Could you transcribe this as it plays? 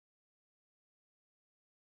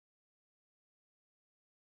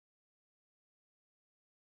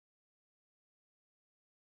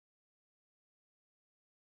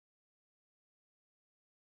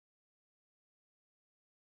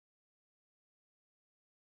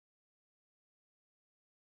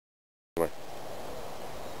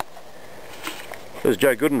This is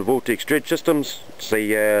Joe Gooden of Vortex Dredge Systems. It's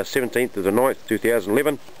the 17th of the 9th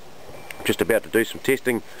 2011. Just about to do some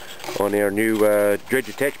testing on our new dredge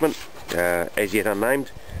attachment, as yet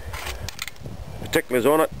unnamed. Particulars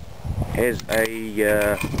on it has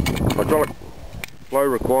a hydraulic flow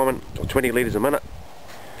requirement of 20 litres a minute,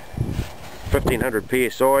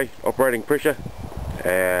 1500 psi operating pressure.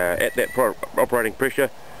 At that operating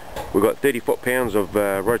pressure we've got 30 foot-pounds of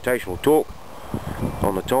rotational torque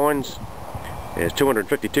on the tines. It's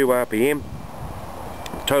 252 RPM.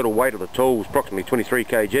 The total weight of the tool is approximately 23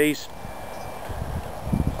 kgs.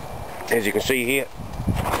 As you can see here,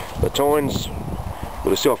 the tines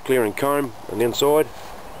with a self-clearing comb on the inside.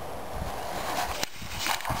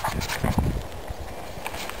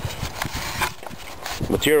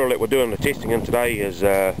 The material that we're doing the testing in today is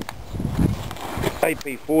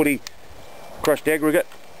AP40 crushed aggregate.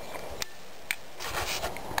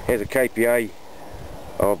 Has a KPA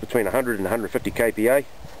of between 100 and 150 kPa.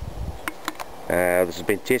 This has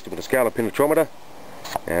been tested with a scalar penetrometer.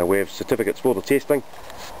 We have certificates for the testing,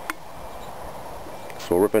 so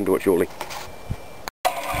we'll rip into it shortly.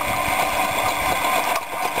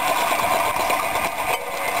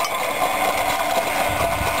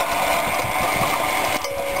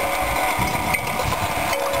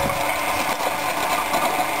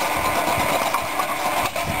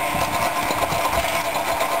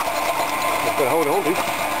 Hold on, dude.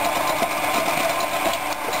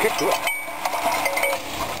 Let's kick to it.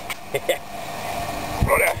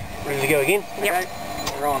 Right, ready to go again? Yep. Okay,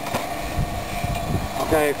 we're on. I'll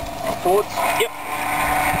go forwards. Yep.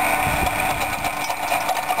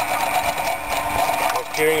 I'm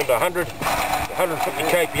steering into 100, 150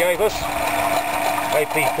 kPa this.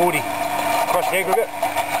 AP40 crushed aggregate.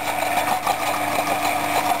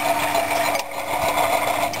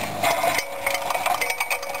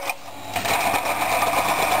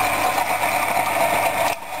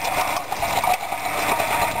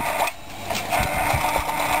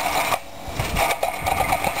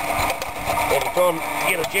 Time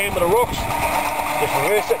you get a jam with the rocks, just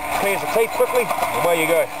reverse it, clears the teeth quickly, and away you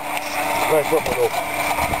go. No problem at all.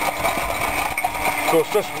 Of course,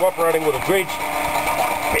 this is operating with a dredge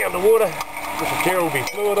down the water. This material will be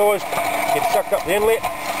fluidized, get sucked up the inlet,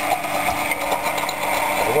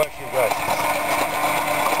 and away she goes.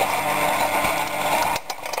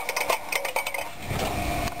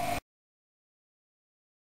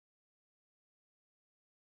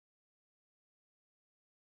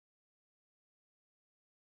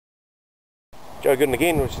 Joe Gooden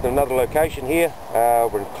again, which is another location here.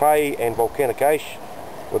 We're in clay and volcanic ash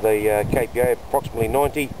with a KPA of approximately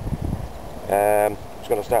 90. Just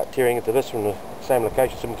going to start tearing into this from the same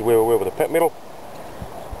location, similar to where we were with the pit metal.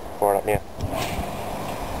 Fire it up now.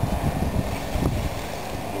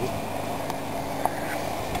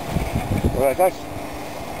 Alright guys.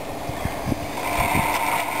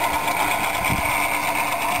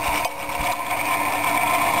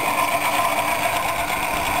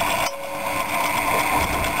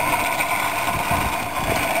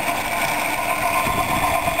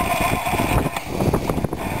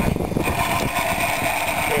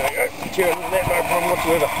 Tearing into that, no problem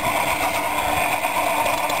whatsoever.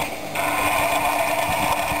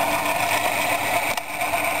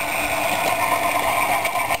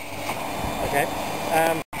 Okay.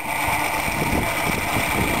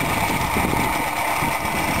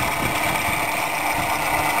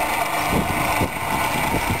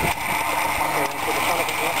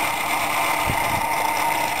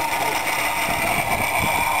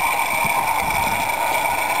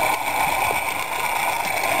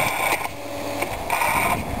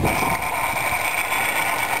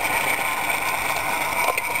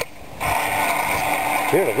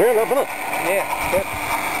 Tearing the ground up, isn't it? Yeah, good.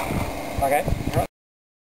 Okay.